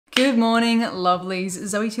Good morning, lovelies.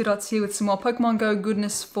 ZoëTwoDots here with some more Pokemon Go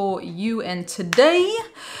goodness for you, and today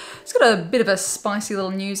just got a bit of a spicy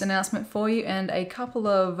little news announcement for you and a couple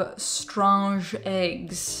of strange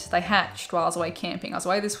eggs. They hatched while I was away camping. I was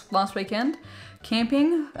away this last weekend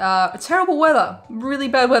camping. Terrible weather, really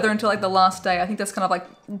bad weather until like the last day. I think that's kind of like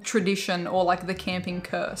tradition or like the camping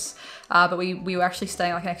curse. But we were actually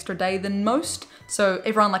staying like an extra day than most. So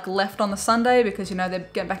everyone like left on the Sunday because, you know, they're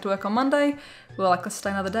getting back to work on Monday. We were like, let's stay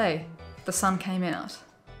another day. The sun came out.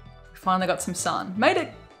 We finally got some sun. Made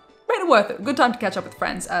it worth it. Good time to catch up with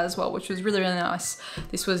friends as well, which was really, really nice.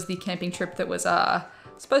 This was the camping trip that was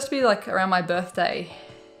supposed to be like around my birthday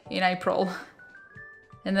in April.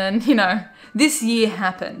 And then, you know, this year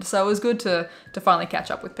happened. So it was good to finally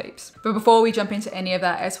catch up with peeps. But before we jump into any of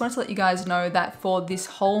that, I just wanted to let you guys know that for this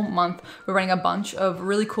whole month, we're running a bunch of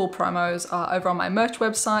really cool promos over on my merch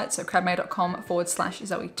website. So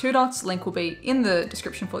crabmate.com/ZoëTwoDots. Link will be in the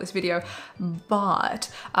description for this video.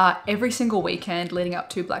 But every single weekend leading up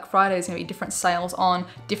to Black Friday, there's gonna be different sales on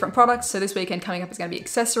different products. So this weekend coming up is gonna be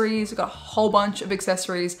accessories. We've got a whole bunch of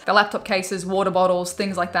accessories, the laptop cases, water bottles,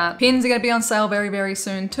 things like that. Pins are gonna be on sale very, very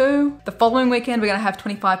soon too. The following weekend, we're gonna have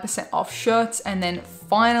 25% off shirts, and then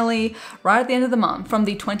finally, right at the end of the month, from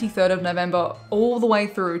the 23rd of November all the way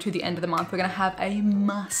through to the end of the month, we're gonna have a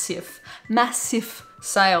massive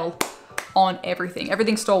sale on everything.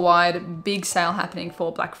 Everything store-wide, big sale happening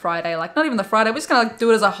for Black Friday. Like not even the Friday, we're just gonna like,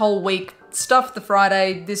 do it as a whole week. Stuff the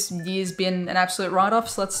Friday. This year's been an absolute write-off,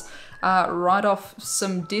 so let's write off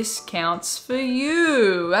some discounts for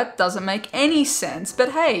you. That doesn't make any sense,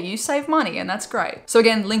 but hey, you save money and that's great. So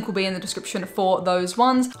again, link will be in the description for those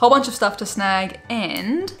ones. Whole bunch of stuff to snag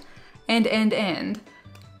and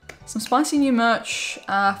some spicy new merch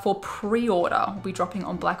for pre-order will be dropping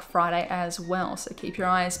on Black Friday as well. So keep your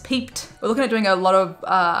eyes peeped. We're looking at doing a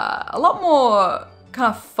lot more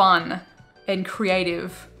kind of fun and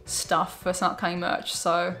creative stuff for some upcoming merch.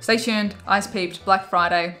 So stay tuned, eyes peeped, Black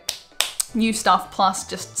Friday. New stuff plus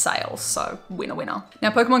just sales, so winner winner.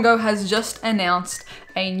 Now Pokemon Go has just announced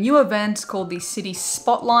a new event called the City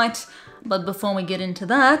Spotlight, but before we get into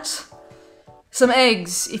that, some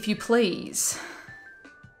eggs, if you please.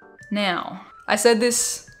 Now, I said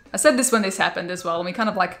this when this happened as well, and we kind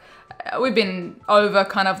of like, we've been over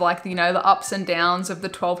kind of like, you know, the ups and downs of the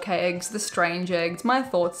 12K eggs, the strange eggs. My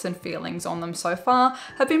thoughts and feelings on them so far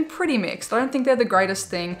have been pretty mixed. I don't think they're the greatest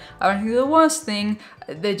thing. I don't think they're the worst thing.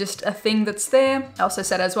 They're just a thing that's there. I also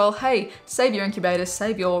said as well, hey, save your incubators,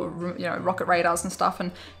 save your, you know, rocket radars and stuff,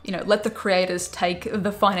 and, you know, let the creators take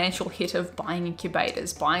the financial hit of buying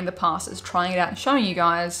incubators, buying the passes, trying it out and showing you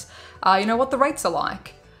guys, you know, what the rates are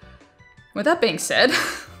like. With that being said,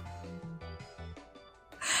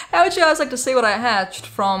 how would you guys like to see what I hatched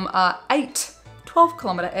from 8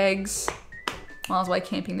 12-kilometer eggs while I was away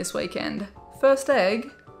camping this weekend? First egg,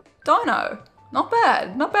 Dino. Not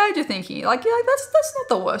bad, you're thinking. Like, yeah, that's not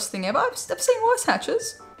the worst thing ever. I've seen worse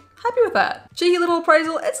hatches. Happy with that. Cheeky little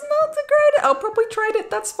appraisal, it's not the greatest. I'll probably trade it,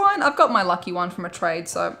 that's fine. I've got my lucky one from a trade,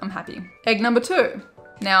 so I'm happy. Egg number 2.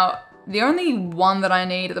 Now, the only one that I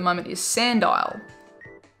need at the moment is Sandile.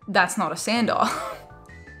 That's not a Sandile.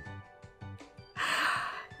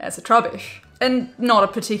 That's a Trubbish. And not a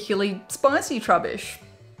particularly spicy Trubbish.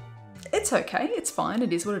 It's okay, it's fine,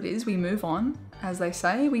 it is what it is. We move on, as they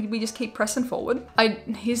say. We just keep pressing forward.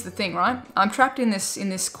 Here's the thing, right? I'm trapped in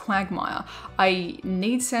this quagmire. I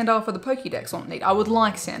need Sandile for the Pokédex, or I would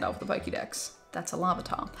like Sandile for the Pokédex. That's a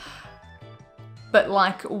Larvitar. But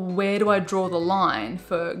like, where do I draw the line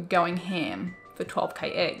for going ham for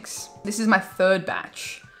 12K eggs? This is my third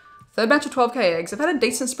batch. Third batch of 12K eggs. I've had a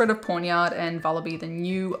decent spread of Pawniard and Vullaby, the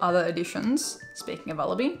new other additions. Speaking of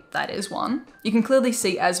Vullaby, that is one. You can clearly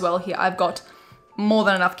see as well here, I've got more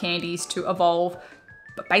than enough candies to evolve,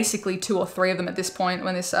 but basically 2 or 3 of them at this point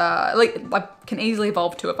when this, like, I can easily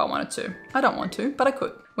evolve 2 if I wanted to. I don't want to, but I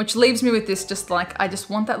could. Which leaves me with this, just like, I just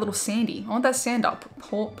want that little Sandy. I want that Sandile.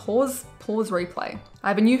 Pause replay. I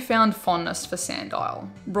have a newfound fondness for Sandile,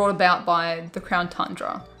 brought about by the Crown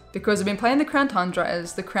Tundra. Because I've been playing the Crown Tundra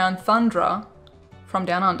as the Crown Thundra from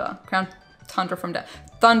Down Under. Thunder from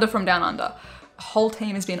Down Under. The whole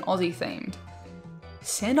team has been Aussie themed.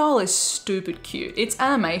 Sandile is stupid cute. Its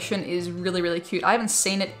animation is really, really cute. I haven't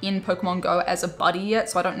seen it in Pokemon Go as a buddy yet,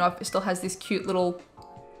 so I don't know if it still has this cute little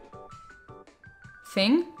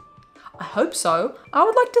thing. I hope so. I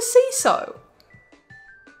would like to see so.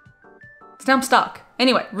 So now I'm stuck.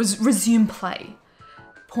 Anyway, resume play.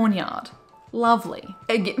 Pawniard. Lovely.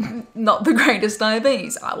 Again, not the greatest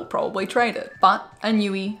IVs. I will probably trade it, but a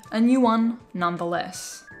new one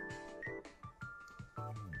nonetheless.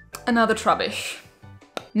 Another Trubbish.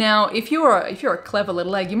 Now, if you're a clever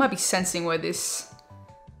little egg, you might be sensing where this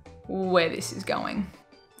is going.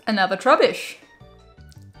 Another Trubbish.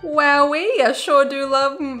 Wowee, I sure do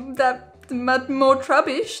love that more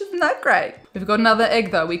Trubbish. Isn't that great? We've got another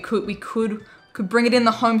egg though. We could bring it in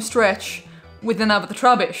the home stretch with another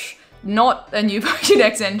Trubbish. Not a new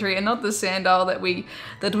Pokédex entry and not the Sandile that we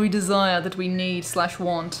desire, that we need /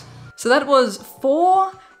 want. So that was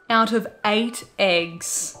 4 out of 8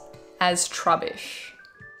 eggs as Trubbish.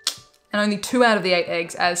 And only 2 out of the 8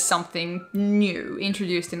 eggs as something new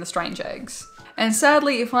introduced in the Strange Eggs. And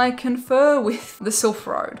sadly, if I confer with the Sylph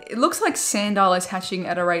Road, it looks like Sandile is hatching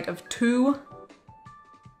at a rate of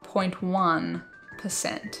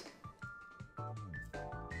 2.1%,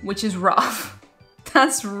 which is rough.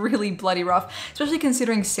 That's really bloody rough, especially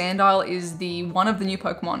considering Sandile is one of the new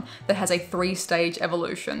Pokemon that has a 3-stage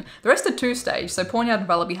evolution. The rest are 2-stage, so Pawniard and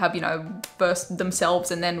Vullaby have, you know, burst themselves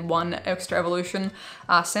and then 1 extra evolution.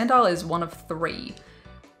 Sandile is 1 of 3,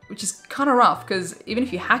 which is kind of rough because even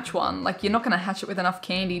if you hatch one, like you're not going to hatch it with enough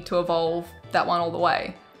candy to evolve that one all the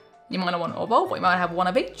way. You might not want to evolve, or you might have 1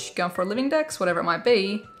 of each, going for a living dex, whatever it might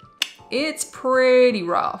be. It's pretty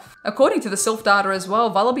rough. According to the Sylph data as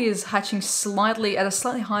well, Vullaby is hatching at a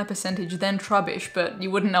slightly higher percentage than Trubbish, but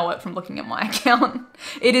you wouldn't know it from looking at my account.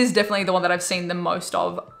 It is definitely the one that I've seen the most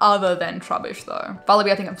of, other than Trubbish though.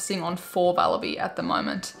 Vullaby, I think I'm sitting on 4 Vullaby at the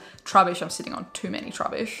moment. Trubbish, I'm sitting on too many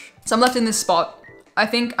Trubbish. So I'm left in this spot. I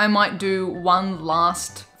think I might do 1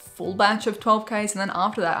 last full batch of 12Ks, and then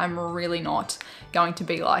after that, I'm really not going to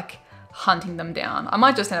be like hunting them down. I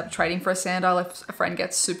might just end up trading for a Sandile if a friend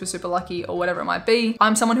gets super, super lucky or whatever it might be.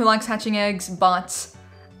 I'm someone who likes hatching eggs, but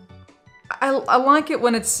I like it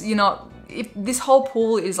when it's, you know, if this whole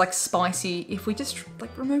pool is like spicy, if we just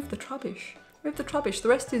like remove the Trubbish. Remove the Trubbish, the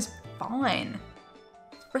rest is fine.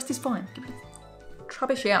 The rest is fine. Give it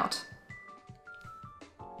Trubbish out.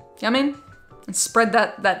 You know what I mean? And spread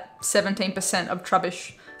that 17% of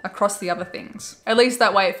Trubbish across the other things. At least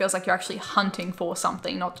that way it feels like you're actually hunting for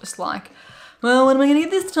something, not just like, well, what am I gonna get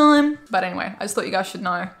this time? But anyway, I just thought you guys should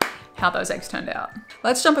know how those eggs turned out.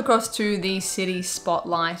 Let's jump across to the City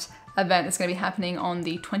Spotlight event that's gonna be happening on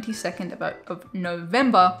the 22nd of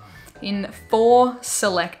November in 4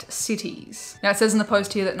 select cities. Now it says in the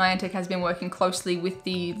post here that Niantic has been working closely with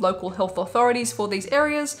the local health authorities for these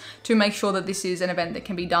areas to make sure that this is an event that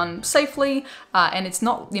can be done safely and it's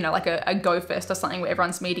not, you know, like a Go Fest or something where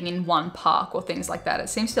everyone's meeting in one park or things like that. It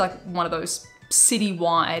seems to be like one of those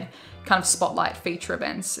city-wide kind of spotlight feature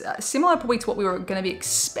events. Similar probably to what we were gonna be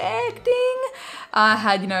expecting.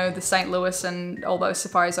 Had, you know, the St. Louis and all those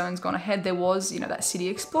Safari Zones gone ahead, there was, you know, that City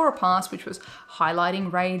Explorer Pass, which was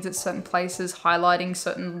highlighting raids at certain places, highlighting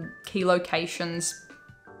certain key locations,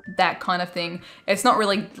 that kind of thing. It's not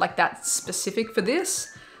really like that specific for this,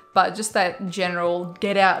 but just that general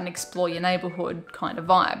get out and explore your neighborhood kind of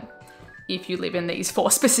vibe, if you live in these 4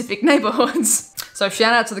 specific neighborhoods. So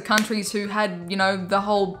shout out to the countries who had, you know, the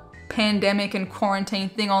whole pandemic and quarantine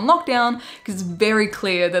thing on lockdown, because it's very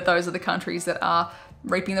clear that those are the countries that are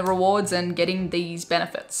reaping the rewards and getting these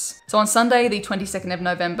benefits. So on Sunday, the 22nd of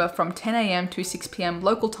November from 10 AM to 6 PM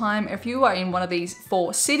local time, if you are in one of these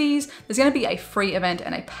 4 cities, there's gonna be a free event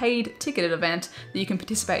and a paid ticketed event that you can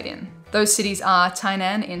participate in. Those cities are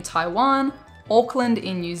Tainan in Taiwan, Auckland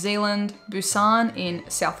in New Zealand, Busan in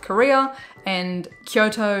South Korea, and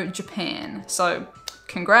Kyoto, Japan. So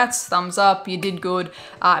congrats, thumbs up, you did good.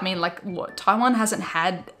 I mean, like, what, Taiwan hasn't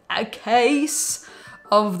had a case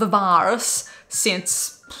of the virus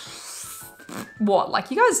since, what,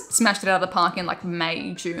 like you guys smashed it out of the park in like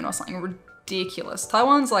May, June or something ridiculous.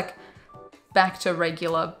 Taiwan's like back to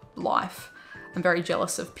regular life. I'm very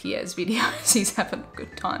jealous of Pierre's videos. He's having a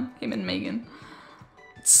good time, him and Megan.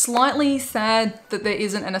 Slightly sad that there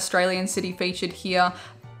isn't an Australian city featured here,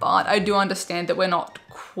 but I do understand that we're not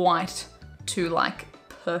quite to like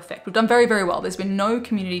perfect. We've done very, very well. There's been no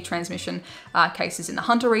community transmission cases in the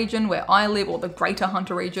Hunter region where I live, or the greater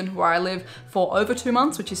Hunter region where I live, for over 2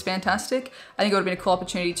 months, which is fantastic. I think it would have been a cool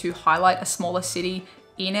opportunity to highlight a smaller city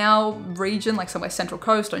in our region, like somewhere Central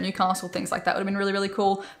Coast or Newcastle, things like that would have been really, really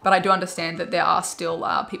cool. But I do understand that there are still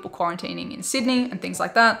people quarantining in Sydney and things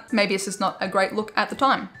like that. Maybe it's just not a great look at the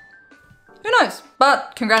time. Who knows?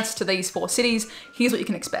 But congrats to these 4 cities. Here's what you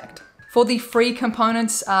can expect. For the free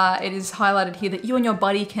components, it is highlighted here that you and your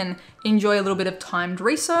buddy can enjoy a little bit of timed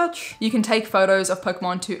research. You can take photos of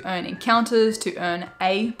Pokemon to earn encounters, to earn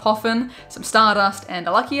a Poffin, some Stardust, and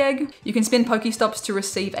a Lucky Egg. You can spin Pokestops to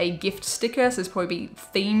receive a gift sticker, so this will probably be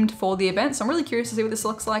themed for the event. So I'm really curious to see what this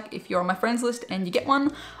looks like. If you're on my friends list and you get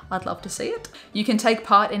one, I'd love to see it. You can take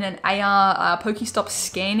part in an AR Pokestop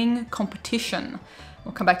scanning competition.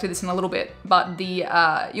 We'll come back to this in a little bit, but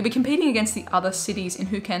you'll be competing against the other cities in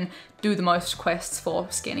who can do the most quests for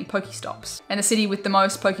scanning Pokestops. And the city with the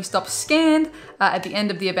most Pokestops scanned at the end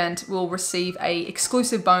of the event will receive a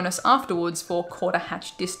exclusive bonus afterwards for quarter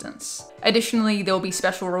hatch distance. Additionally, there will be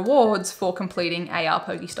special rewards for completing AR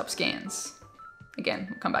Pokestop scans. Again,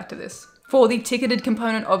 we'll come back to this. For the ticketed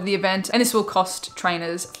component of the event, and this will cost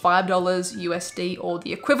trainers $5 USD or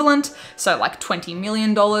the equivalent, so like $20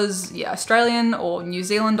 million, yeah, Australian or New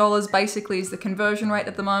Zealand dollars basically is the conversion rate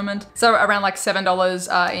at the moment. So around like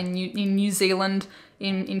 $7 in New Zealand,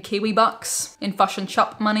 in Kiwi bucks, in Fush and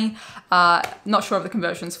Chup money. Not sure of the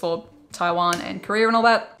conversions for Taiwan and Korea and all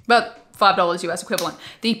that, but $5 US equivalent.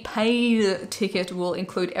 The paid ticket will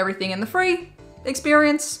include everything in the free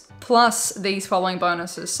experience, plus these following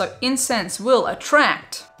bonuses. So Incense will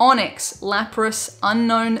attract Onyx, Lapras,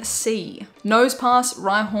 Unown C, Nosepass,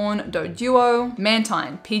 Rhyhorn, Doduo,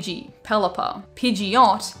 Mantine, Pidgey, Pelipper,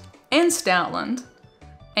 Pidgeot, and Stoutland.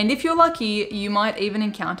 And if you're lucky, you might even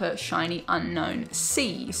encounter Shiny Unown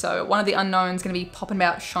C. So one of the unknowns gonna be popping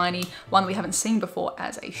out shiny, one that we haven't seen before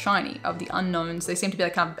as a shiny of the unknowns. They seem to be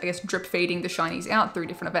like, I guess, drip feeding the shinies out through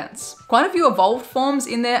different events. Quite a few evolved forms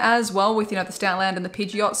in there as well with, the Stoutland and the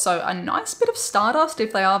Pidgeot. So a nice bit of Stardust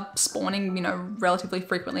if they are spawning, relatively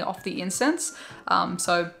frequently off the Incense.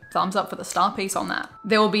 So thumbs up for the star piece on that.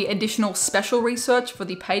 There will be additional special research for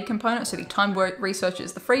the paid component. So the timed research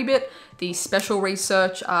is the free bit. The special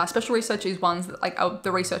research is ones that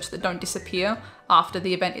the research that don't disappear after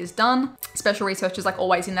the event is done. Special research is like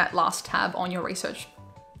always in that last tab on your research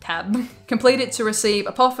tab. Complete it to receive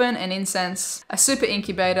a Poffin, an Incense, a Super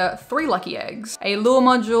Incubator, 3 Lucky Eggs, a Lure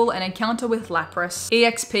Module, an Encounter with Lapras,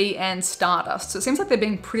 EXP, and Stardust. So it seems like they're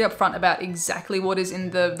being pretty upfront about exactly what is in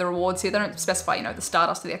the rewards here. They don't specify, the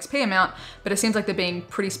Stardust or the XP amount, but it seems like they're being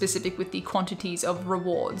pretty specific with the quantities of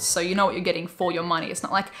rewards. So you know what you're getting for your money. It's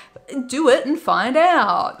not like, do it and find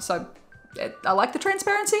out. So I like the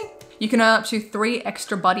transparency. You can earn up to 3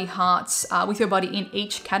 extra buddy hearts with your buddy in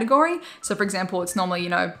each category. So for example, it's normally,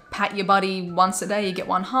 pat your buddy once a day, you get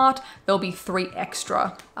 1 heart. There'll be 3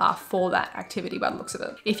 extra for that activity by the looks of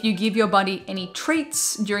it. If you give your buddy any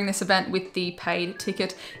treats during this event with the paid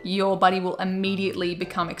ticket, your buddy will immediately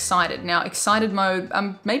become excited. Now, excited mode,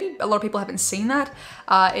 maybe a lot of people haven't seen that.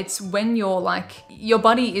 It's when your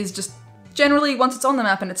buddy is just generally, once it's on the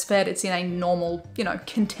map and it's fed, it's in a normal,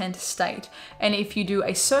 content state. And if you do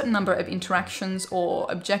a certain number of interactions or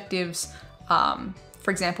objectives, for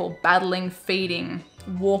example, battling, feeding,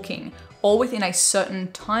 walking, all within a certain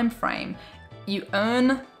time frame, you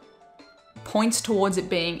earn points towards it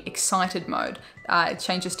being excited mode. It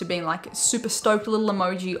changes to being like super stoked little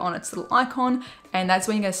emoji on its little icon, and that's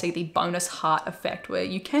when you're gonna see the bonus heart effect, where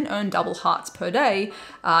you can earn double hearts per day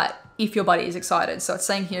if your buddy is excited. So it's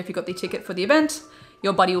saying here, if you got the ticket for the event,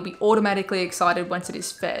 your buddy will be automatically excited once it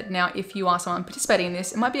is fed. Now, if you are someone participating in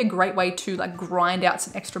this, it might be a great way to grind out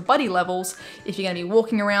some extra buddy levels if you're gonna be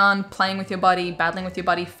walking around, playing with your buddy, battling with your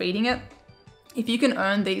buddy, feeding it. If you can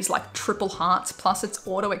earn these triple hearts plus it's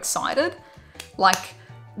auto excited,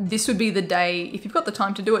 this would be the day, if you've got the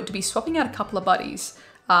time to do it, to be swapping out a couple of buddies.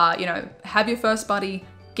 Have your first buddy,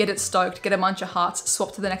 get it stoked, get a bunch of hearts,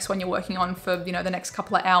 swap to the next one you're working on for, the next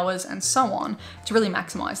couple of hours and so on to really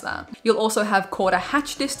maximize that. You'll also have quarter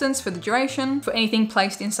hatch distance for the duration for anything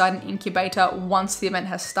placed inside an incubator once the event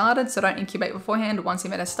has started. So don't incubate beforehand once the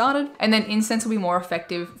event has started. And then Incense will be more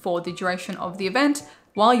effective for the duration of the event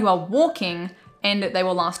while you are walking, and they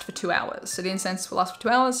will last for 2 hours. So the Incense will last for 2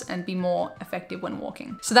 hours and be more effective when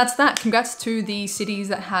walking. So that's that. Congrats to the cities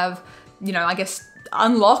that have, I guess,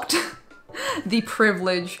 unlocked the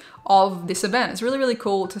privilege of this event. It's really, really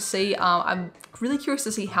cool to see. I'm really curious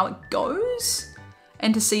to see how it goes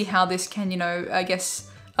and to see how this can, I guess,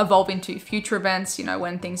 evolve into future events,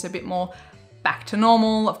 when things are a bit more back to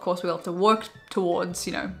normal. Of course, we'll have to work towards,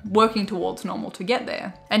 working towards normal to get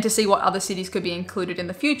there, and to see what other cities could be included in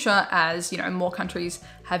the future as, more countries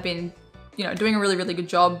have been, doing a really, really good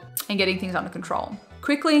job and getting things under control.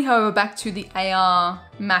 Quickly, however, back to the AR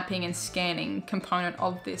mapping and scanning component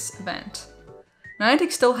of this event.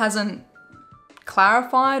 Niantic still hasn't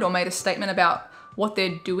clarified or made a statement about what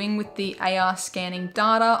they're doing with the AR scanning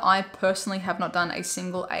data. I personally have not done a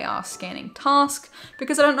single AR scanning task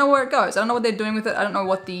because I don't know where it goes. I don't know what they're doing with it. I don't know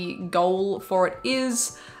what the goal for it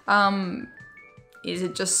is. Is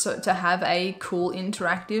it just to have a cool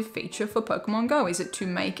interactive feature for Pokemon Go? Is it to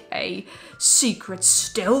make a secret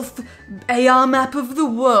stealth AR map of the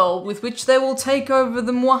world with which they will take over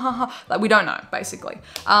the mwahaha? We don't know, basically.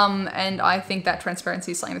 And I think that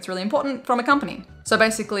transparency is something that's really important from a company. So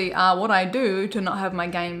basically, what I do to not have my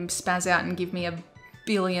game spaz out and give me a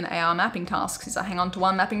billion AR mapping tasks is I hang on to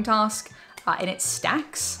one mapping task and it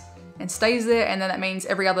stacks and stays there, and then that means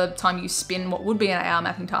every other time you spin what would be an AR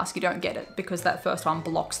mapping task, you don't get it because that first one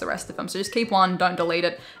blocks the rest of them. So just keep one, don't delete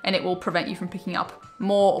it, and it will prevent you from picking up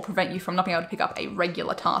more or prevent you from not being able to pick up a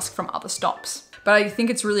regular task from other stops. But I think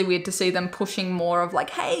it's really weird to see them pushing more of like,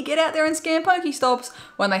 hey, get out there and scan Pokestops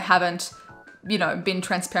when they haven't, you know, been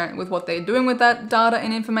transparent with what they're doing with that data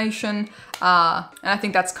and information. And I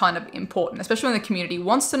think that's kind of important, especially when the community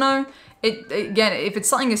wants to know. Again, if it's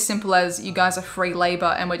something as simple as you guys are free labor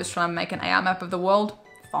and we're just trying to make an AR map of the world,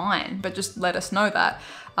 fine, but just let us know that.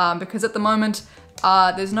 Because at the moment,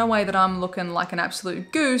 there's no way that I'm looking like an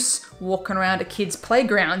absolute goose walking around a kid's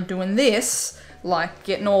playground doing this, like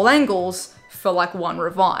getting all angles for like one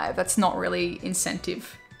revive. That's not really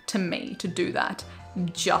incentive to me to do that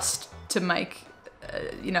just to make,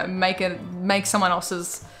 you know, make someone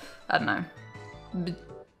else's, I don't know,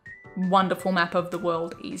 wonderful map of the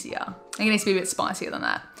world easier. I think it needs to be a bit spicier than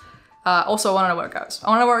that. Also, I want to know where it goes. I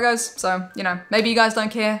want to know where it goes, so, you know, maybe you guys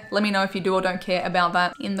don't care. Let me know if you do or don't care about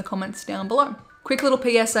that in the comments down below. Quick little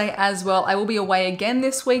PSA as well, I will be away again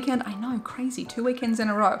this weekend. I know, crazy, 2 weekends in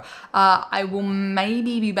a row. I will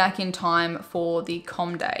maybe be back in time for the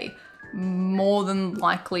Com Day. More than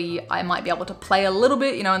likely, I might be able to play a little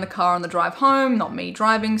bit, you know, in the car on the drive home, not me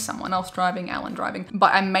driving, someone else driving, Alan driving,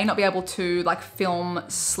 but I may not be able to like film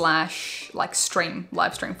slash like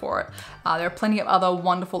live stream for it. There are plenty of other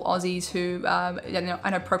wonderful Aussies who, you know, I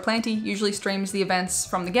know ProPlanty usually streams the events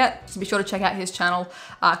from the get, so be sure to check out his channel.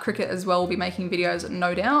 Cricket as well will be making videos,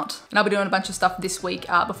 no doubt. And I'll be doing a bunch of stuff this week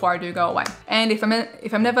before I do go away. And if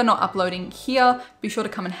I'm never not uploading here, be sure to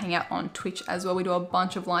come and hang out on Twitch as well. We do a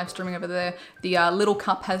bunch of live streaming over there. The Little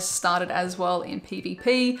Cup has started as well in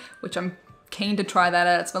PvP, which I'm keen to try that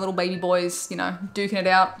out. It's my little baby boys, you know, duking it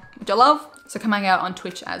out, which I love. So come hang out on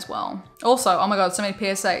Twitch as well. Also, oh my God, so many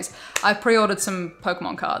PSAs. I've pre-ordered some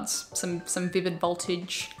Pokemon cards, some Vivid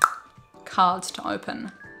Voltage cards to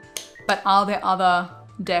open. But are there other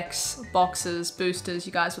decks, boxes, boosters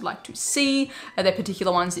you guys would like to see? Are there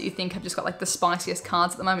particular ones that you think have just got like the spiciest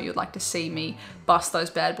cards at the moment you would like to see me bust those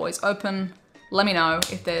bad boys open? Let me know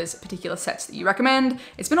if there's particular sets that you recommend.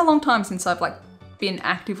 It's been a long time since I've like been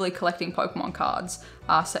actively collecting Pokemon cards,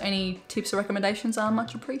 so any tips or recommendations are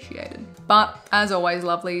much appreciated. But as always,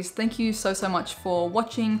 lovelies, thank you so much for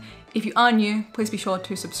watching. If you are new, please be sure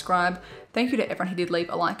to subscribe. Thank you to everyone who did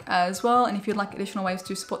leave a like as well, and if you'd like additional ways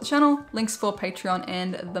to support the channel, links for Patreon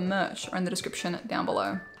and the merch are in the description down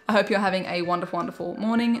below. I hope you're having a wonderful, wonderful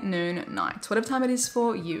morning, noon, night, whatever time it is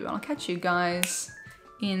for you, and I'll catch you guys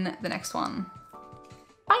in the next one.